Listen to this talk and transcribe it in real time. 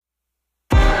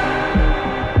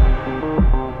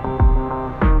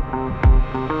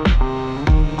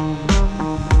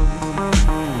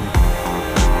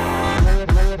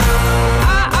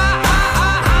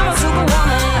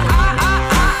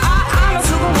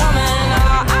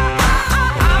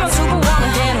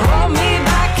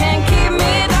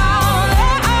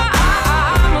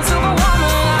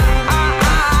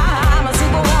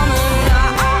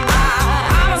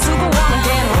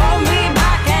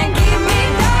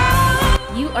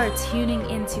tuning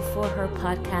into For Her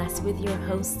Podcast with your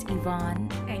host, Yvonne.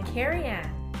 And Carrie Ann.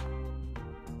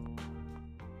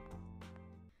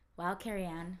 Wow, Carrie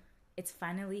Ann, it's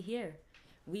finally here.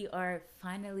 We are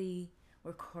finally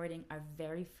recording our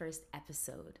very first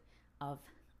episode of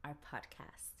our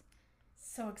podcast.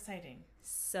 So exciting.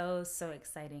 So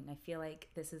exciting. I feel like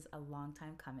this is a long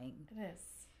time coming. It is.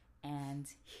 And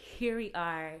here we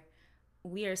are.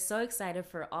 We are so excited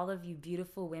for all of you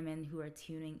beautiful women who are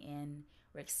tuning in.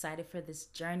 We're excited for this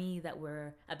journey that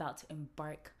we're about to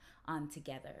embark on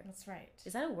together. That's right.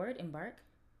 Is that a word, embark?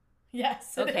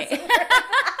 Yes. Okay.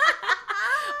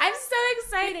 I'm so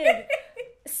excited.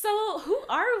 So who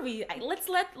are we?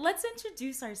 Let's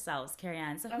introduce ourselves, Carrie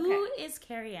Ann. So who is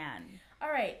Carrie Ann? All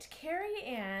right. Carrie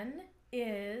Ann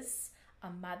is a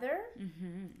mother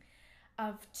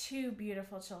of two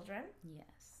beautiful children.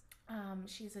 Yes.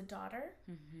 She's a daughter.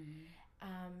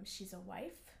 She's a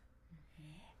wife.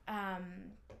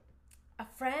 A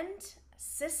friend,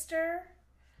 sister.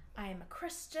 I am a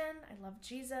Christian. I love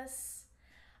Jesus.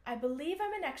 I believe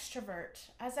I'm an extrovert.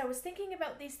 As I was thinking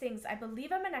about these things, I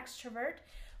believe I'm an extrovert,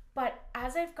 but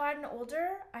as I've gotten older,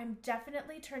 I'm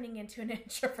definitely turning into an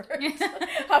introvert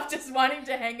of just wanting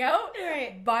to hang out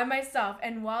by myself.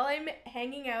 And while I'm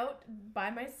hanging out by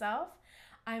myself,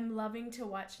 I'm loving to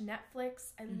watch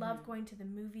Netflix. I love going to the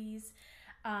movies.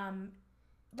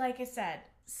 Like I said,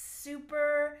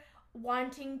 super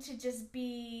wanting to just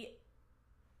be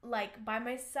like by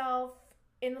myself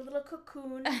in a little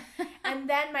cocoon. And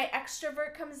then my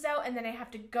extrovert comes out and then I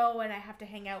have to go and I have to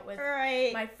hang out with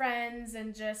my friends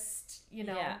and just,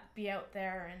 be out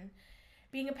there. And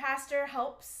being a pastor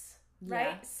helps,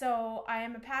 right? Yeah. So I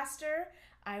am a pastor.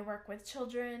 I work with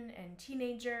children and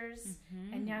teenagers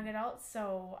and young adults.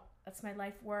 So that's my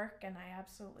life work and I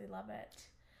absolutely love it.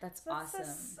 That's so awesome.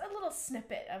 That's a little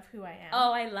snippet of who I am.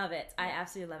 Oh, I love it. I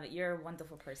absolutely love it. You're a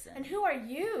wonderful person. And who are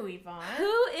you, Yvonne?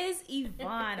 Who is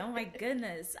Yvonne? Oh my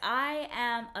goodness. I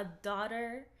am a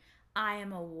daughter. I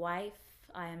am a wife.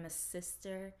 I am a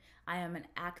sister. I am an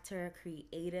actor,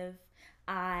 creative.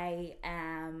 I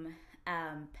am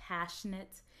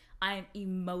passionate. I am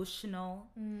emotional.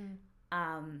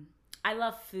 I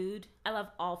love food. I love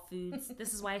all foods.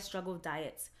 This is why I struggle with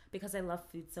diets, because I love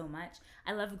food so much.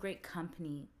 I love great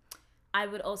company. I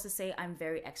would also say I'm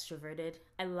very extroverted.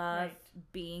 I love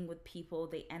being with people.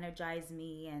 They energize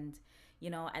me, and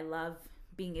I love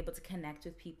being able to connect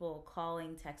with people,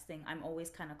 calling, texting. I'm always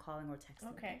kind of calling or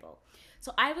texting people.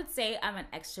 So I would say I'm an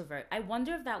extrovert. I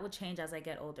wonder if that will change as I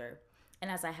get older and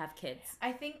as I have kids.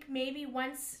 I think maybe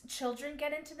once children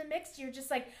get into the mix, you're just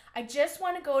like, I just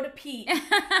want to go to pee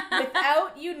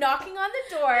without you knocking on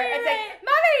the door. It's like,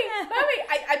 mommy,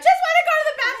 I just want to go to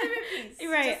the bathroom in peace.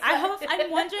 Right.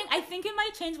 I'm wondering, I think it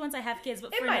might change once I have kids,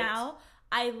 but for now,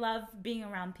 I love being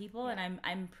around people and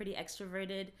I'm pretty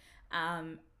extroverted.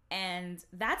 And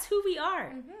that's who we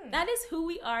are. That is who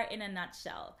we are in a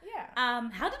nutshell. Yeah.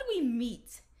 How did we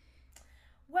meet?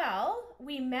 Well,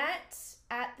 we met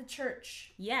at the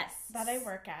church that I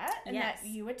work at and that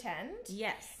you attend.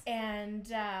 Yes.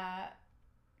 And I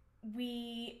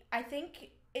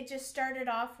think it just started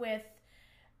off with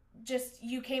just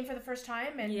you came for the first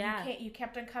time and you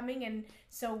kept on coming, and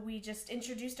so we just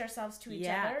introduced ourselves to each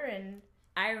other. And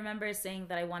I remember saying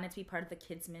that I wanted to be part of the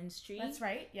kids ministry. That's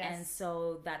right, yes. And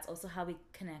so that's also how we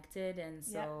connected, and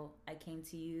so I came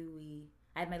to you.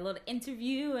 I had my little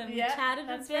interview and we chatted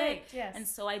a bit. Right, yes. And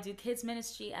so I do kids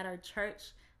ministry at our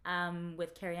church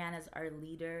with Carrie Ann as our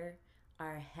leader,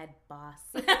 our head boss,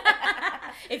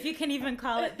 if you can even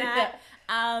call it that.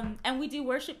 And we do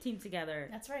worship team together.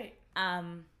 That's right.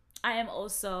 I am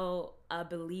also a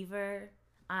believer.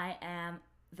 I am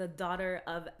the daughter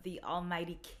of the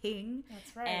Almighty King.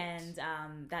 That's right.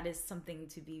 And that is something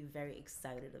to be very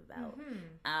excited about.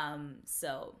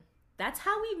 So that's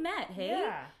how we met, hey?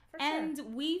 Yeah, for sure. And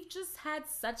we've just had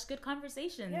such good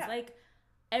conversations. Yeah. Like,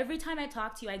 every time I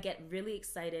talk to you, I get really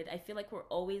excited. I feel like we're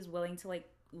always willing to,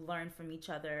 learn from each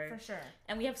other. For sure.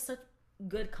 And we have such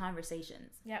good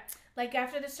conversations. Yep. Like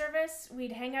after the service,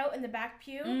 we'd hang out in the back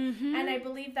pew, and I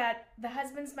believe that the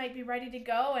husbands might be ready to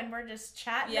go, and we're just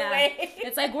chatting away.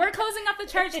 It's like, we're closing up the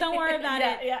church. Don't worry about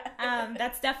it. Yeah.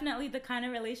 That's definitely the kind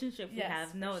of relationship we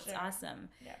have. No, it's awesome.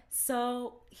 Yeah.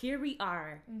 So here we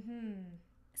are,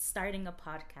 starting a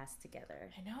podcast together.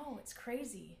 I know, it's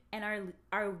crazy. And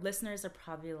our listeners are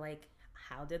probably like,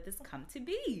 how did this come to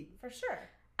be? For sure.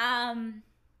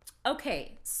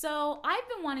 Okay, so I've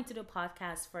been wanting to do a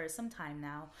podcast for some time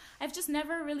now. I've just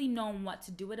never really known what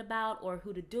to do it about or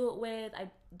who to do it with. I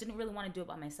didn't really want to do it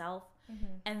by myself.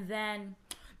 And then,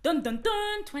 dun dun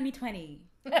dun, 2020.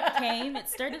 came. It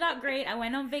started out great. I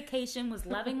went on vacation, was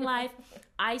loving life.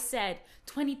 I said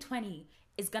 2020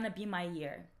 is going to be my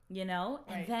year, you know?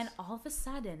 And then all of a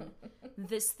sudden,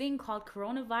 this thing called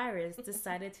coronavirus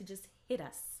decided to just hit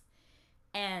us.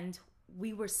 And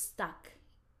we were stuck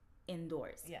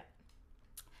indoors. Yeah.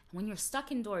 When you're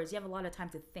stuck indoors, you have a lot of time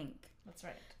to think. That's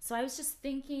right. So I was just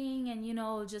thinking and, you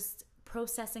know, just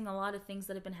processing a lot of things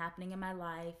that have been happening in my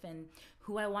life and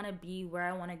who I want to be, where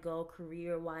I want to go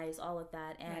career-wise, all of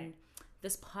that. And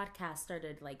this podcast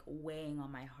started like weighing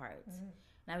on my heart.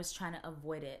 And I was trying to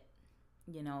avoid it,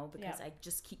 you know, because I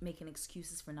just keep making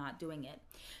excuses for not doing it.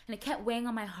 And it kept weighing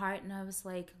on my heart, and I was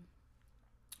like,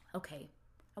 okay,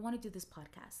 I want to do this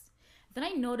podcast. Then I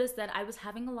noticed that I was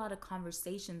having a lot of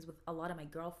conversations with a lot of my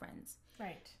girlfriends.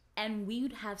 Right. And we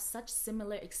would have such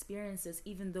similar experiences,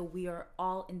 even though we are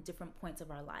all in different points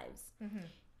of our lives.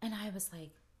 And I was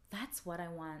like, that's what I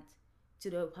want to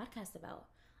do a podcast about.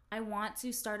 I want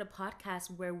to start a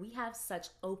podcast where we have such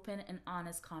open and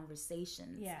honest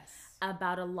conversations. Yes.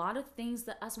 About a lot of things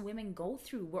that us women go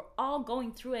through. We're all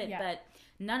going through it, but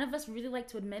none of us really like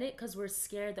to admit it because we're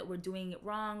scared that we're doing it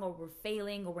wrong or we're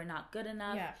failing or we're not good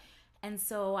enough. Yeah. And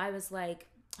so I was like,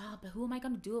 oh, but who am I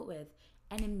going to do it with?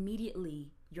 And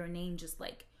immediately your name just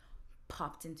like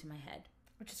popped into my head.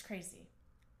 Which is crazy.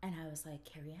 And I was like,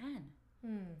 Carrie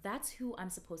Ann, that's who I'm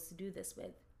supposed to do this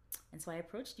with. And so I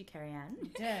approached you, Carrie Ann. You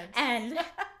did. And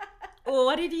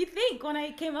what did you think when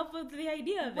I came up with the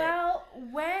idea of it? Well,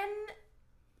 when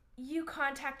you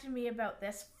contacted me about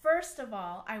this, first of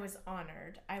all, I was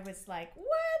honored. I was like,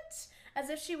 what? As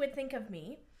if she would think of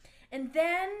me. And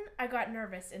then I got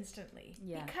nervous instantly.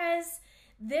 Yeah. Because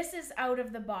this is out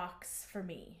of the box for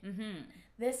me.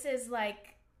 This is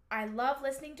like, I love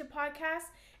listening to podcasts,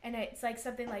 and it's like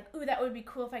something like, ooh, that would be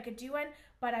cool if I could do one,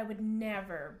 but I would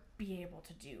never be able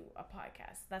to do a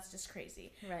podcast. That's just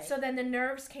crazy. Right. So then the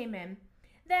nerves came in.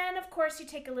 Then, of course, you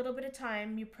take a little bit of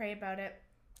time, you pray about it,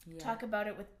 talk about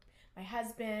it with my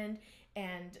husband,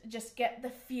 and just get the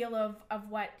feel of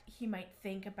what he might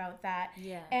think about that.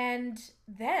 Yeah. And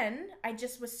then I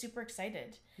just was super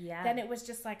excited. Yeah. Then it was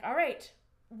just like, all right,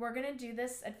 we're going to do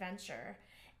this adventure.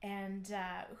 And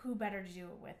who better to do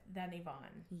it with than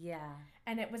Yvonne? Yeah.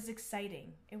 And it was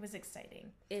exciting. It was exciting.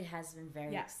 It has been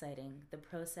very exciting. The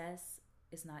process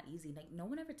is not easy. Like, no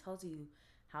one ever tells you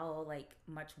how like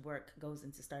much work goes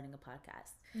into starting a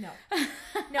podcast. No.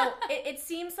 No, it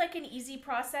seems like an easy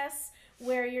process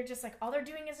where you're just like, all they're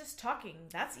doing is just talking.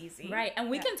 That's easy. Right. And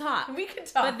we can talk. We can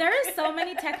talk. But there are so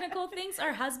many technical things.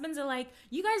 Our husbands are like,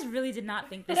 you guys really did not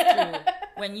think this through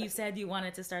when you said you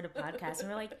wanted to start a podcast. And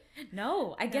we're like,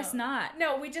 no, I guess not.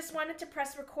 No, we just wanted to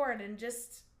press record and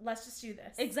let's just do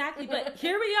this. Exactly. But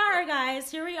here we are,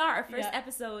 guys. Here we are, our first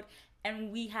episode.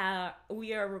 And we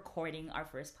are recording our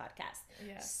first podcast.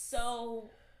 Yes. So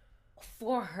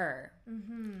for her,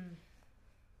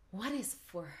 what is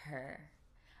for her?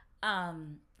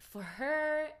 For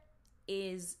her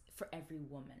is for every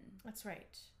woman. That's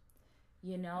right.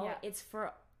 You know, it's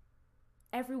for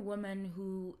every woman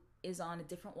who is on a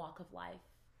different walk of life,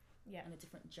 on a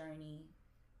different journey.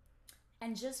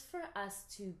 And just for us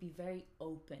to be very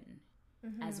open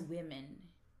as women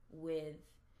with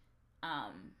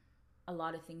a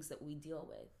lot of things that we deal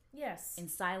with. Yes. In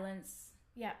silence.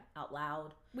 Yeah. Out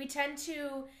loud. We tend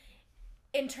to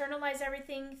internalize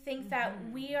everything, think that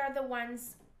we are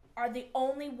the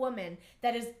only woman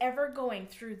that is ever going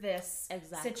through this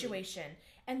situation.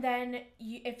 And then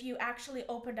if you actually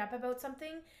opened up about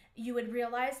something, you would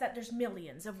realize that there's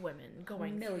millions of women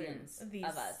going through these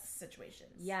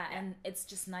situations. Yeah, and it's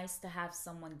just nice to have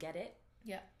someone get it.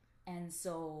 Yeah. And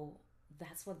so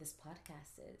that's what this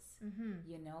podcast is.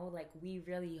 You know, like we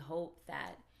really hope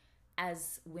that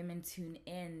as women tune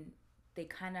in, they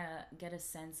kind of get a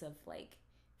sense of like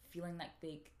feeling like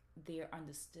they're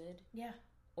understood. Yeah.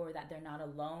 Or that they're not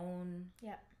alone.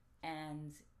 Yeah.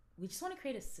 And we just want to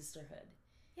create a sisterhood.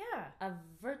 Yeah. A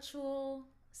virtual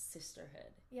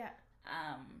sisterhood. Yeah.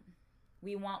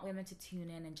 We want women to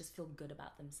tune in and just feel good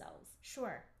about themselves.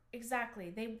 Sure.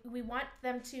 Exactly. We want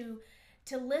them to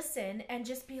listen and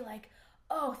just be like,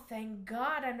 oh, thank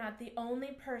God I'm not the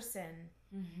only person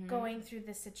going through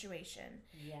this situation.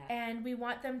 Yeah. And we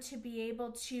want them to be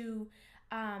able to,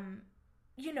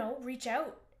 reach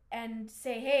out and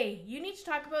say, hey, you need to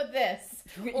talk about this.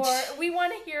 Or we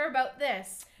want to hear about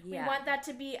this. Yeah. We want that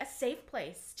to be a safe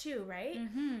place too, right?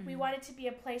 We want it to be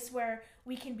a place where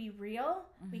we can be real,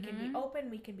 we can be open,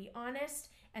 we can be honest,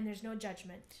 and there's no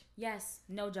judgment. Yes,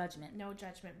 no judgment. No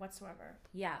judgment whatsoever.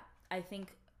 Yeah, I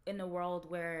think in a world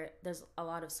where there's a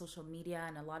lot of social media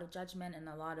and a lot of judgment and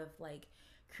a lot of like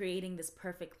creating this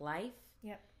perfect life,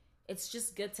 it's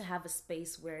just good to have a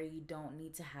space where you don't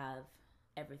need to have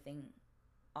everything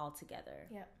all together.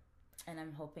 Yeah. And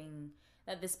I'm hoping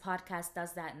that this podcast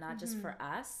does that, not just for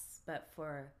us, but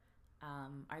for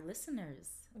our listeners.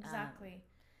 Exactly.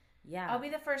 Yeah. I'll be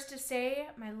the first to say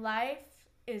my life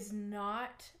is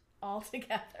not all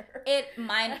together.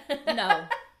 No.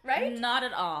 Right? Not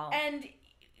at all. And,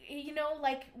 you know,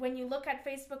 like when you look at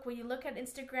Facebook, when you look at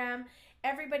Instagram,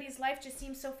 everybody's life just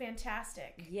seems so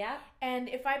fantastic. Yeah. And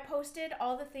if I posted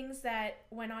all the things that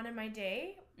went on in my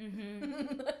day,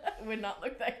 it would not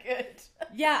look that good.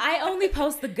 Yeah, I only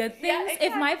post the good things. Yeah, exactly.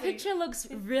 If my picture looks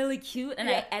really cute and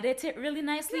I edit it really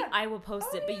nicely, I will post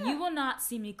it. But you will not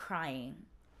see me crying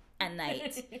at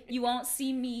night. You won't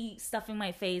see me stuffing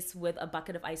my face with a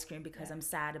bucket of ice cream because I'm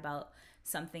sad about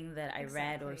something that I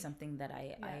read or something that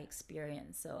I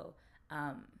experienced. So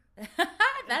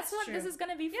that's what this is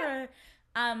going to be for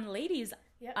ladies.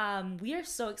 We are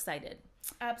so excited.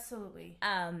 Absolutely.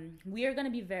 We are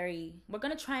going to we're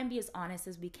going to try and be as honest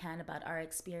as we can about our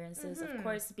experiences. Of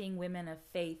course, being women of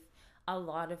faith, a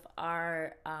lot of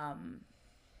our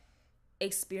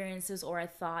experiences or our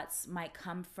thoughts might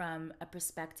come from a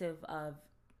perspective of,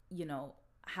 you know,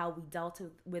 how we dealt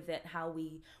with it, how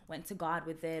we went to God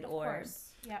with it,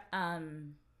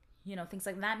 you know, things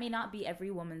like that may not be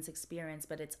every woman's experience,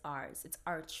 but it's ours. It's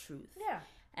our truth. Yeah.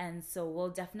 And so we'll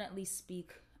definitely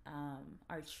speak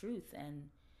our truth, and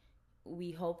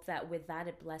we hope that with that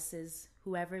it blesses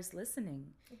whoever's listening.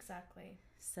 Exactly.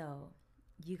 So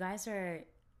you guys are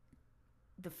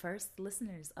the first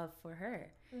listeners of For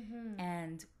Her,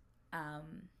 and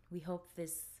we hope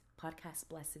this podcast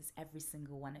blesses every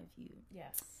single one of you.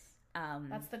 Yes.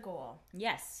 That's the goal.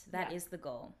 Yes, that is the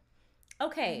goal.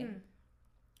 Okay.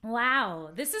 Wow,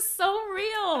 this is so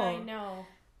real. I know.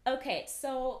 Okay,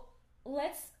 so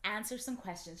let's answer some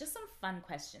questions, just some fun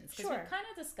questions, because we kind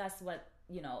of discussed what,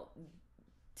 you know,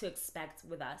 to expect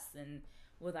with us and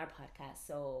with our podcast.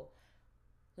 So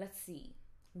let's see.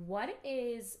 What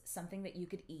is something that you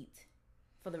could eat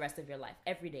for the rest of your life,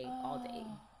 every day, all day?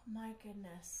 Oh, my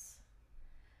goodness.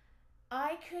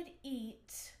 I could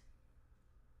eat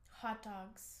hot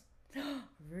dogs.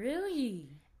 Really?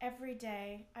 Every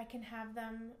day. I can have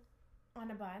them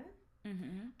on a bun.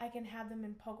 I can have them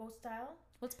in pogo style.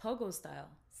 What's pogo style?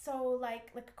 So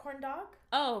like a corn dog.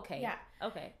 Oh, okay. Yeah.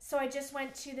 Okay. So I just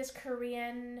went to this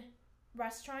Korean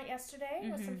restaurant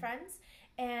yesterday with some friends,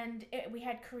 and we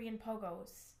had Korean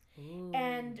pogos. Ooh.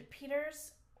 And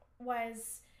Peter's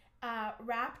was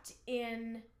wrapped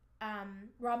in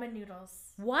ramen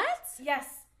noodles. What? Yes.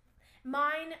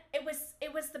 Mine, it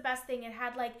was the best thing. It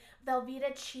had like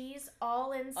Velveeta cheese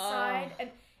all inside, and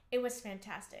it was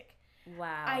fantastic.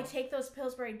 Wow. I take those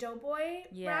Pillsbury Doughboy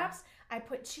wraps, I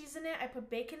put cheese in it, I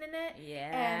put bacon in it,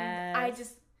 and I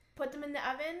just put them in the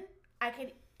oven. I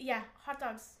could, hot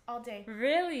dogs all day.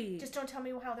 Really? Just don't tell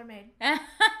me how they're made. Then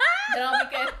I'll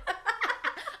be good.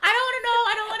 I don't want to know.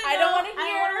 I don't want to hear. I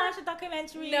don't want to watch a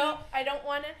documentary. No, I don't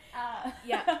want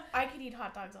to. I could eat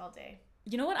hot dogs all day.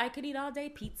 You know what I could eat all day?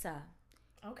 Pizza.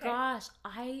 Okay. Gosh,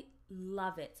 I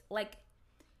love it. Like,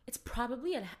 it's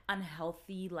probably an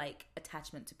unhealthy, like,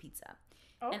 attachment to pizza.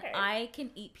 Okay. And I can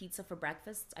eat pizza for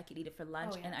breakfast. I could eat it for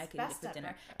lunch, and I could eat it for dinner.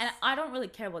 Breakfast. And I don't really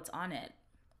care what's on it.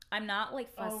 I'm not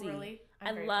like fussy. Oh, really?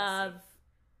 I love.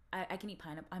 I can eat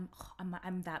pineapple.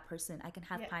 I'm that person. I can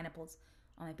have pineapples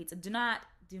on my pizza. Do not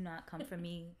come for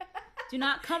me. Do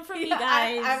not come for me,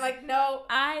 guys. I'm like, no.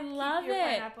 I love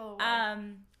it.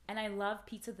 And I love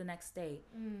pizza the next day.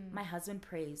 My husband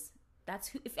prays. That's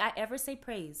who. If I ever say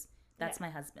praise, that's my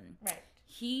husband. Right.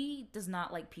 He does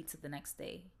not like pizza the next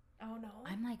day. Oh no.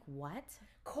 I'm like, what?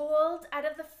 Cold out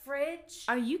of the fridge.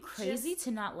 Are you crazy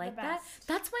to not like that?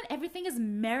 That's when everything is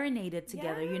marinated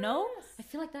together, you know? I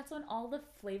feel like that's when all the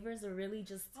flavors are really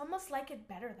just... Almost like it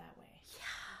better that way.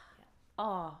 Yeah.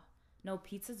 Oh, no,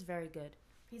 pizza's very good.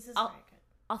 Pizza's very good.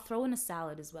 I'll throw in a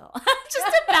salad as well, just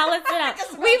to balance it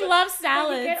out. We love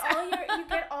salads. You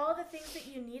get all the things that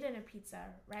you need in a pizza,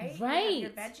 right? Right. You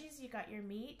got your veggies, you got your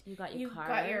meat, you got your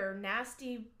got your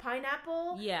nasty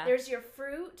pineapple. Yeah. There's your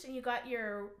fruit, and you got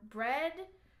your bread.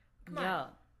 Come on.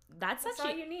 That's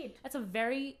all you need. That's a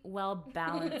very well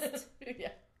balanced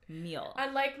meal.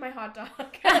 Unlike my hot dog.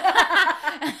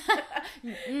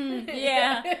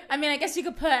 I mean, I guess you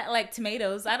could put like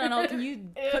tomatoes. I don't know. Can you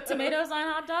put tomatoes on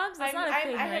hot dogs? That's not a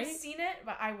thing, right? I have seen it,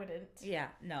 but I wouldn't. Yeah,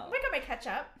 no. I got my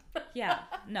ketchup.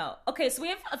 No. Okay, so we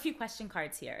have a few question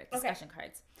cards here, discussion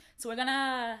cards. So we're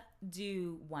gonna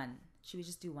do one. Should we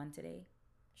just do one today?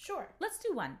 Sure. Let's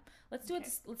do one. Let's do it.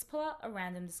 Let's pull out a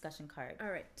random discussion card. All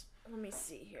right. Let me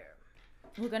see here.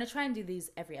 We're gonna try and do these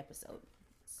every episode.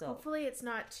 So hopefully it's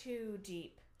not too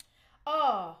deep.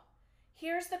 Oh,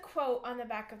 Here's the quote on the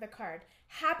back of the card.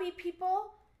 Happy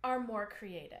people are more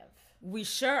creative. We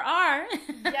sure are.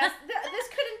 Yes, this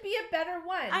couldn't be a better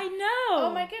one. I know.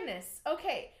 Oh my goodness.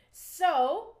 Okay,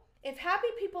 so if happy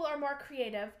people are more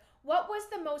creative, what was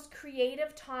the most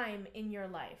creative time in your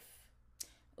life?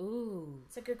 Ooh.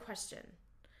 It's a good question.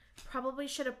 Probably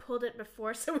should have pulled it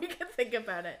before so we could think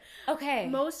about it. Okay.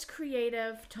 Most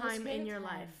creative time in your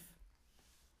life.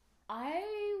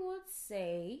 I would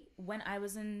say when I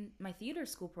was in my theater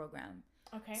school program.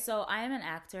 Okay. So I am an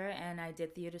actor, and I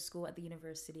did theater school at the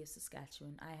University of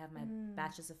Saskatchewan. I have my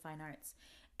Bachelor's of Fine Arts.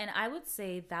 And I would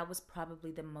say that was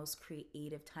probably the most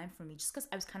creative time for me, just because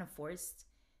I was kind of forced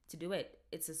to do it.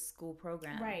 It's a school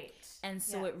program. Right. And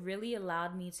so it really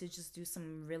allowed me to just do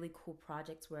some really cool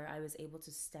projects where I was able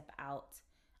to step out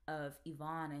of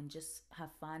Yvonne and just have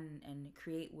fun and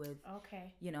create with,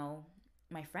 you know,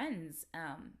 my friends.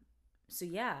 So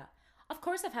yeah, of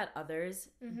course I've had others,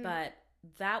 but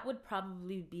that would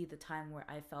probably be the time where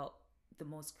I felt the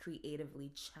most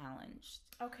creatively challenged.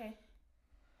 Okay.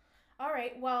 All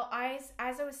right. Well, as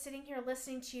I was sitting here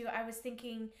listening to you, I was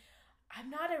thinking,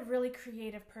 I'm not a really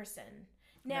creative person.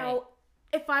 Now,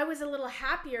 if I was a little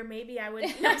happier, maybe I would.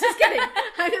 No, just kidding.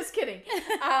 I'm just kidding.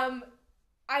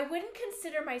 I wouldn't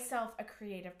consider myself a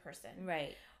creative person.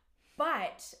 Right.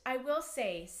 But I will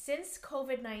say, since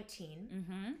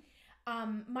COVID-19,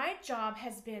 my job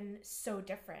has been so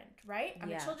different, right?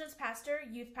 I'm a children's pastor,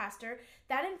 youth pastor.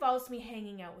 That involves me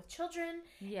hanging out with children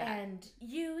and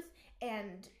youth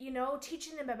and, you know,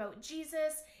 teaching them about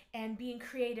Jesus and being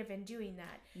creative in doing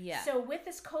that. Yeah. So with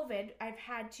this COVID, I've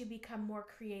had to become more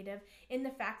creative in the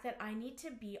fact that I need to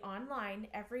be online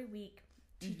every week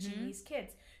teaching these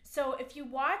kids. So if you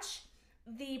watch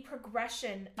the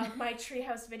progression of my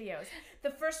treehouse videos,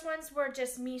 the first ones were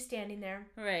just me standing there.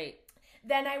 Right.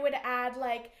 Then I would add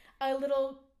like a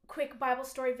little quick Bible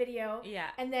story video. Yeah.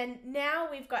 And then now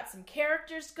we've got some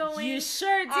characters going. You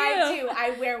sure do. I do.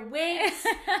 I wear wigs.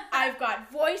 I've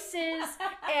got voices.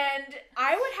 And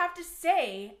I would have to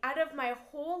say, out of my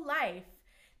whole life,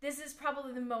 this is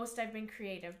probably the most I've been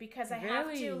creative because I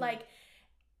have to like,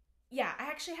 I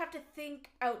actually have to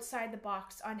think outside the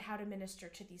box on how to minister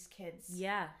to these kids.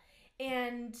 Yeah.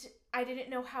 And I didn't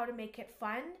know how to make it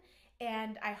fun.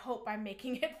 And I hope I'm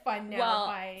making it fun now.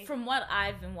 Well, from what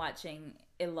I've been watching,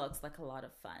 it looks like a lot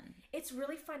of fun. It's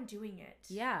really fun doing it.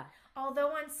 Yeah. Although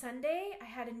on Sunday, I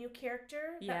had a new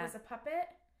character that was a puppet.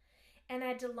 And I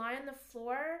had to lie on the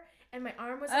floor. And my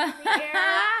arm was up in the air.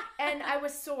 And I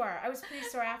was sore. I was pretty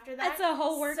sore after that. That's a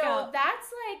whole workout. So that's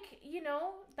like, you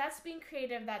know, that's being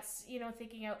creative. That's, you know,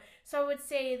 thinking out. So I would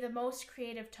say the most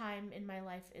creative time in my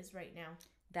life is right now.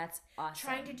 That's awesome.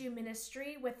 Trying to do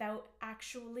ministry without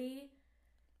actually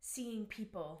seeing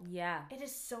people. Yeah. It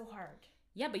is so hard.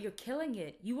 Yeah, but you're killing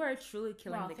it. You are truly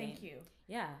killing the game. Thank you.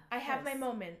 Yeah. I have my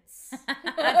moments.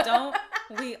 Don't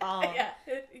we all? Yeah.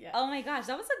 Oh my gosh,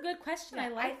 that was a good question. I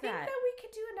like that. I think that we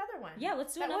could do another one. Yeah,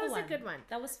 let's do another one. That was a good one.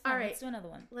 That was fun. All right. Let's do another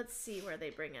one. Let's see where they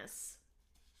bring us.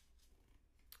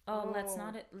 Oh, let's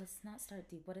not start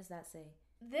deep. What does that say?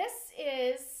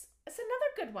 It's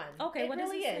another good one. Okay, what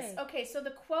really does it say? Okay, so the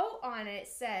quote on it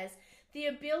says, "The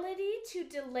ability to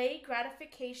delay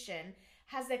gratification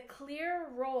has a clear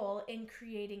role in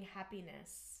creating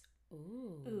happiness."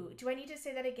 Ooh. Do I need to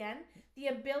say that again? The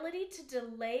ability to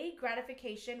delay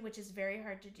gratification, which is very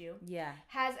hard to do,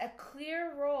 has a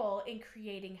clear role in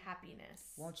creating happiness.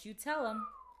 Won't you tell them?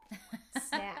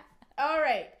 Snap. All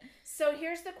right. So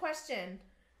here's the question.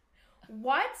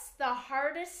 What's the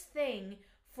hardest thing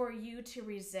for you to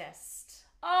resist?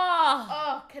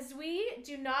 Because we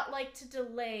do not like to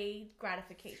delay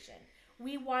gratification.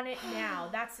 We want it now.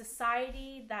 That's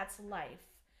society. That's life.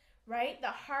 Right? The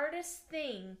hardest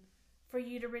thing for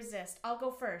you to resist. I'll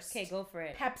go first. Okay, go for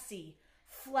it. Pepsi.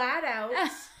 Flat out.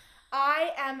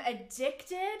 I am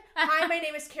addicted. Hi, my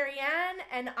name is Carrie Ann,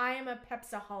 and I am a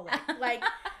Pepsaholic. Like,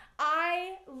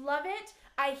 I love it.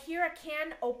 I hear a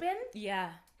can open.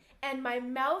 Yeah. And my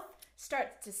mouth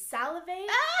starts to salivate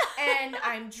and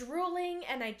I'm drooling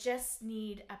and I just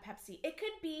need a Pepsi. It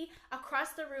could be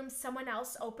across the room someone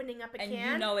else opening up a can.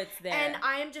 And you know it's there. And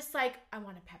I am just like, I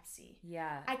want a Pepsi.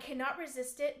 Yeah. I cannot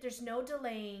resist it. There's no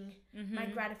delaying my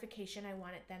gratification. I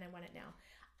want it then. I want it now.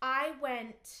 I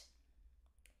went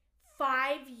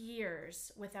 5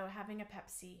 years without having a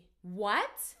Pepsi.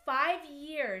 What? 5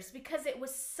 years because it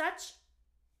was such...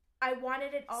 I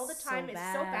wanted it all the time. It's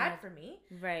so bad for me.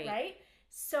 Right. Right?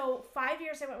 So 5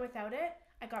 years I went without it.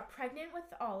 I got pregnant with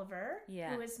Oliver,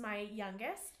 who is my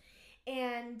youngest.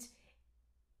 And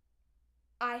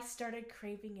I started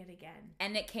craving it again.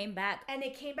 And it came back. So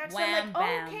I'm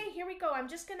like, okay, here we go. I'm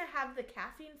just going to have the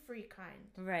caffeine-free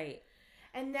kind. Right.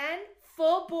 And then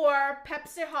full bore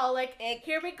Pepsi-holic.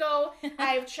 Here we go.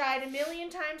 I've tried a million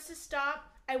times to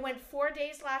stop. I went 4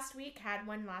 days last week, had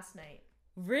one last night.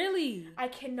 Really? I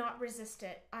cannot resist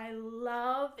it. I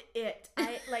love it.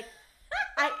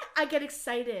 I get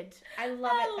excited. I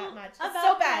love it that much. It's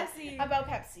so bad about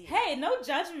Pepsi. Hey, no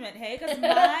judgment, hey, because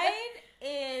mine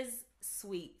is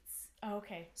sweets. Oh,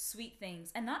 okay. Sweet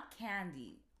things. And not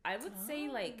candy. I would say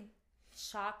like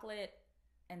chocolate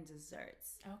and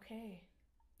desserts. Okay.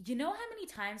 You know how many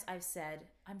times I've said,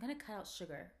 I'm going to cut out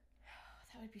sugar?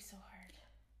 That would be so hard.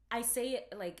 I say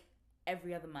it like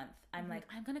every other month. I'm like,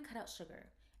 I'm going to cut out sugar.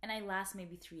 And I last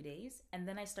maybe 3 days. And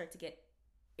then I start to get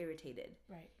irritated.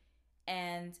 Right.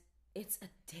 And it's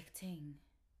addicting.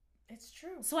 It's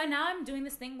true. So now I'm doing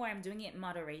this thing where I'm doing it in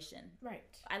moderation. Right.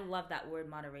 I love that word,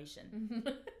 moderation.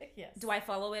 Yes. Do I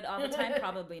follow it all the time?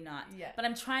 Probably not. Yeah. But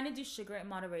I'm trying to do sugar in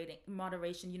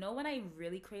moderation. You know when I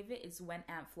really crave it is when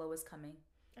Aunt Flo is coming.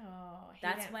 Oh, I hate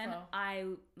That's Aunt when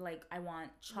Flo. I want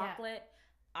chocolate.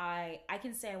 Yeah. I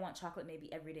can say I want chocolate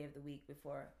maybe every day of the week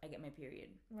before I get my period.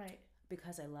 Right.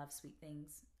 Because I love sweet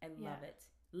things. I love it.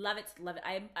 Love it, love it.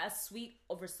 I'm a sweet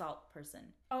over salt person.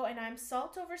 Oh, and I'm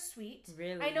salt over sweet.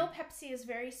 Really? I know Pepsi is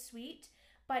very sweet,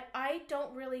 but I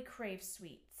don't really crave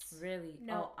sweets. Really?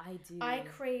 No, oh, I do. I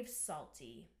crave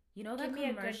salty. You know Give that me a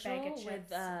good commercial bag of with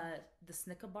chips. the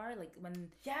Snicker bar? Like when...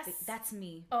 Yes. That's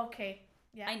me. Okay.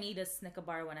 Yeah. I need a Snicker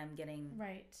bar when I'm getting...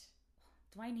 Right.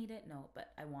 Do I need it? No,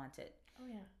 but I want it. Oh,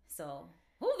 yeah. So...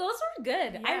 Oh, those were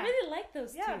good. Yeah. I really like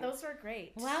those too. Yeah, those were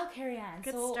great. Wow, Carrie-Ann.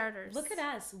 Good so starters. Look at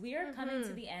us. We are coming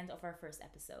to the end of our first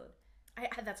episode.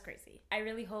 That's crazy. I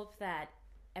really hope that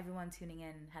everyone tuning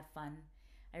in had fun.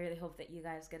 I really hope that you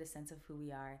guys get a sense of who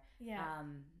we are. Yeah.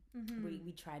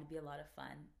 We try to be a lot of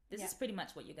fun. This is pretty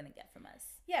much what you're going to get from us.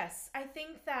 Yes. I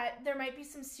think that there might be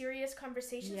some serious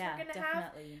conversations we're going to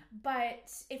have.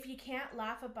 But if you can't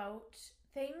laugh about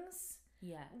things...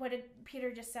 Yeah. What did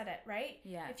Peter just said it, right?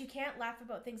 Yeah. If you can't laugh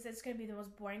about things, it's going to be the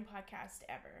most boring podcast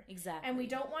ever. Exactly. And we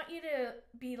don't want you to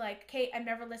be like, Kate, I'm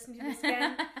never listening to this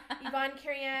again. Yvonne,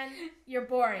 Carrie-Ann, you're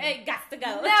boring. It got to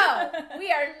go. No,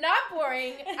 we are not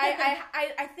boring.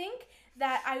 I think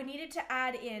that I needed to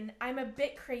add in, I'm a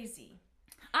bit crazy.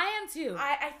 I am too.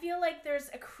 I feel like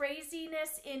there's a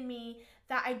craziness in me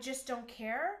that I just don't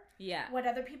care what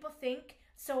other people think.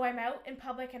 So I'm out in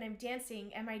public and I'm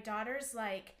dancing and my daughter's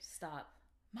like, stop.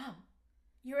 Mom,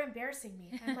 you're embarrassing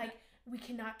me. I'm like, we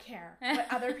cannot care what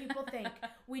other people think.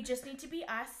 We just need to be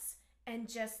us and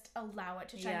just allow it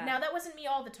to shine. Yeah. Now, that wasn't me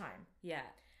all the time. Yeah.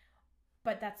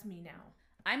 But that's me now.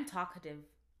 I'm talkative.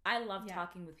 I love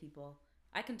talking with people.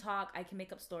 I can talk. I can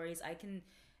make up stories.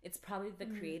 It's probably the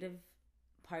creative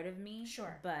part of me.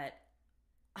 Sure. But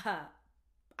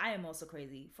I am also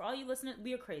crazy. For all you listeners,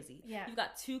 we are crazy. Yeah. You've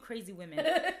got two crazy women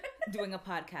doing a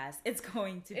podcast. It's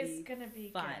going to be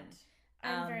fun. Good.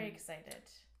 I'm very excited.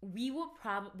 We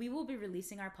will be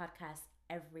releasing our podcast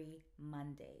every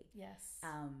Monday. Yes.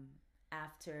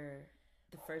 After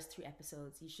the first 3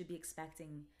 episodes, you should be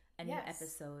expecting a new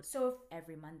episode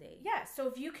every Monday. Yeah. So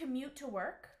if you commute to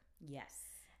work,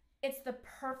 it's the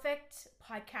perfect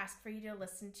podcast for you to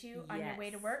listen to on your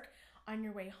way to work. On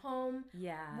your way home.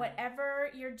 Yeah.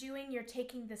 Whatever you're doing, you're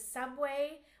taking the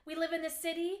subway. We live in the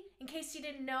city, in case you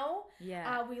didn't know.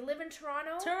 Yeah. We live in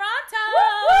Toronto. Toronto!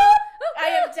 Woo-woo! I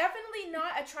am definitely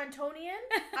not a Torontonian.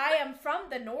 I am from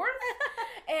the north.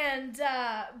 And,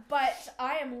 but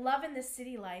I am loving the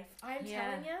city life. I am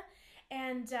telling you.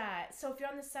 And, so if you're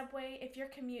on the subway, if your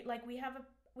commute, like we have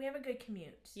a good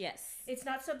commute. Yes. It's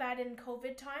not so bad in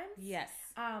COVID times. Yes.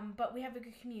 But we have a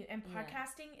good commute. And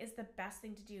podcasting is the best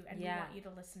thing to do. And we want you to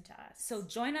listen to us. So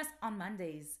join us on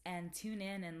Mondays and tune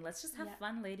in and let's just have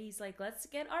fun, ladies. Like, let's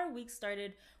get our week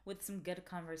started with some good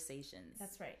conversations.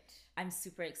 That's right. I'm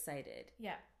super excited.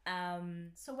 Yeah.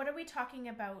 So what are we talking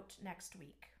about next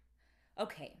week?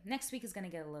 Okay. Next week is going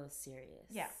to get a little serious.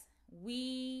 Yeah.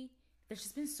 There's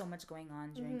just been so much going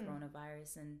on during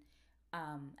coronavirus. And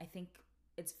I think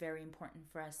it's very important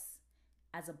for us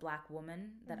as a Black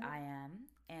woman that I am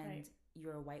and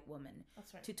you're a white woman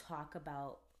to talk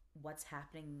about what's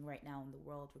happening right now in the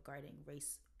world regarding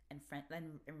race and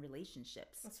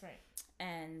relationships. That's right.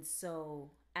 And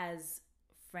so as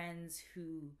friends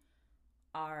who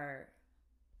are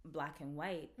Black and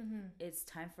white, it's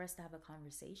time for us to have a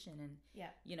conversation and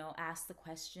ask the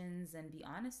questions and be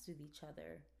honest with each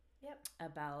other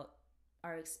about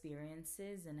our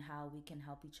experiences and how we can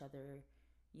help each other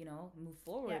move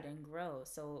forward and grow.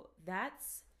 So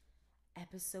that's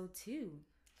episode 2.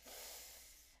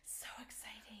 So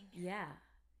exciting. Yeah.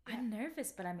 I'm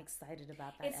nervous, but I'm excited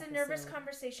about that It's a nervous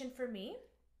conversation for me.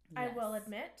 I will Yes.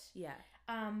 admit. Yeah.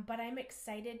 But I'm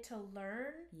excited to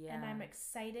learn and I'm Yeah.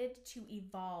 excited to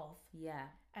evolve Yeah.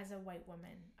 as a white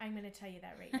woman. I'm going to tell you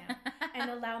that right now. And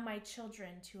allow my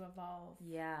children to evolve.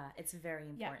 Yeah, it's very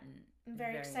important. I'm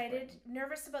very excited. important.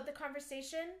 Nervous about the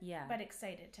conversation, Yeah. but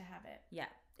excited to have it. Yeah,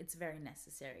 it's very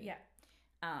necessary. Yeah.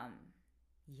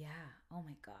 Yeah. Oh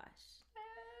my gosh.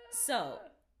 So,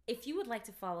 if you would like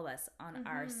to follow us on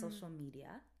our social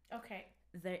media, Okay.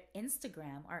 our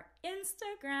Instagram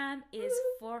is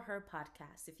For Her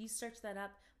Podcast. If you search that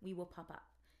up, we will pop up.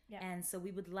 Yeah. And so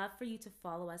we would love for you to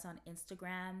follow us on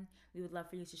Instagram. We would love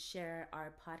for you to share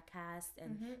our podcast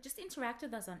and just interact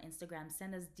with us on Instagram.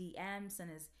 Send us DMs,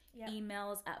 send us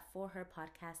emails at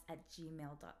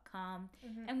forherpodcast@gmail.com.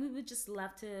 And we would just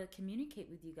love to communicate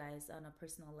with you guys on a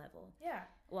personal level. Yeah.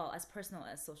 Well, as personal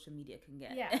as social media can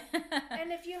get. Yeah.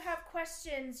 And if you have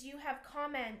questions, you have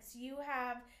comments, you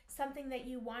have something that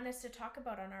you want us to talk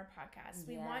about on our podcast,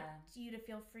 we want you to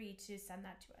feel free to send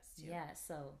that to us too. Yeah,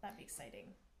 so That'd be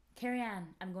exciting. Carrie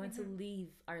Ann, I'm going to leave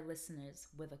our listeners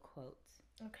with a quote.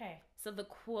 Okay. So the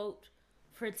quote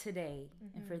for today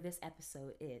and for this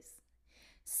episode is,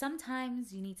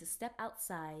 sometimes you need to step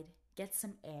outside, get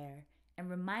some air, and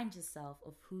remind yourself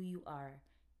of who you are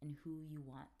and who you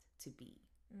want to be.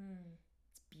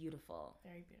 It's beautiful.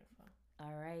 Very beautiful.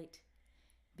 All right.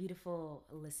 Beautiful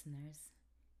listeners,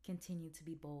 continue to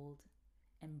be bold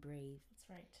and brave That's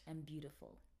right. and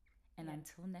beautiful. And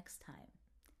until next time,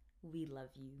 we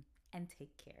love you and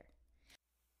take care.